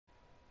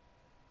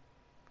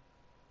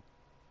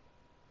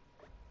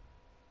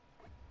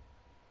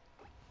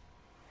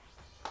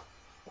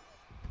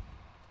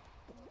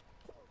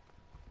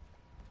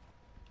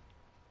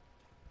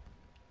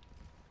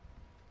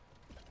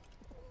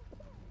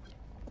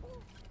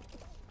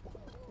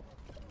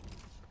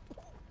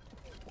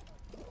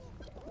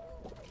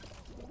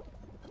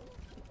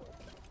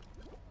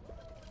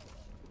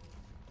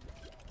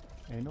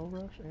Ain't no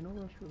rush. Ain't no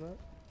rush for that.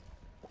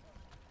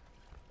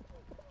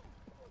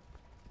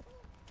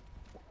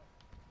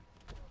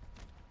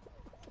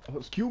 Oh,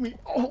 excuse me.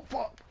 Oh,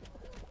 fuck.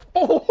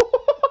 Oh!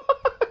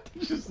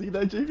 Did you see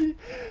that, JB?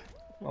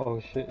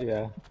 Oh shit,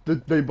 yeah.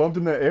 They bumped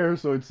in the air,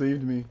 so it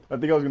saved me. I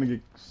think I was gonna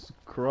get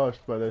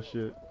crushed by that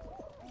shit.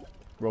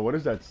 Bro, what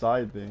is that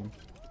side thing?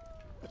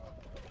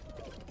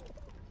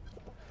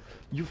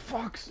 You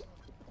fucks!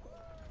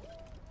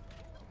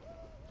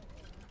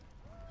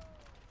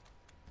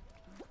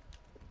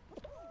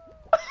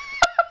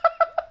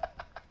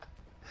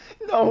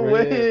 No Really?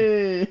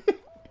 way!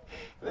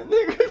 That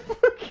nigga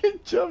fucking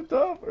jumped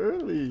off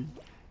early.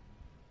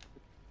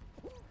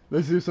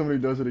 Let's see if somebody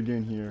does it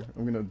again here.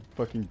 I'm gonna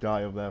fucking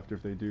die of laughter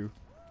if they do.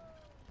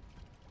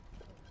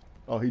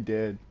 Oh, he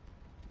dead.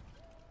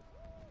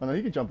 Oh no,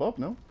 he can jump up,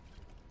 no?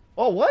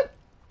 Oh, what?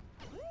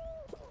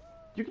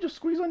 You can just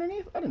squeeze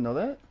underneath? I didn't know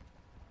that.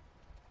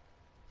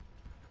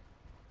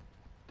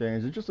 Dang,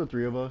 is it just the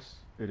three of us?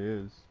 It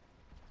is.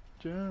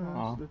 Just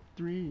the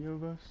three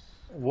of us.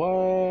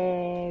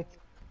 What?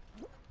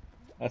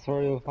 That's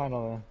already the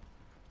final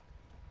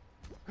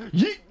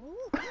Yeet!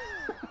 then.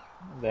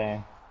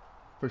 Dang.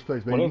 First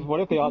place, What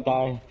baby. if they all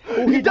die?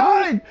 Oh, he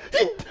died!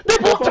 They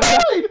both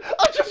died!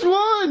 I just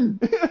won!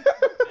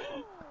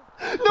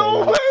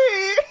 No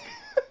way!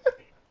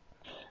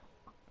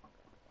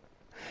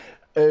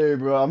 Hey,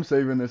 bro, I'm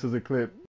saving this as a clip.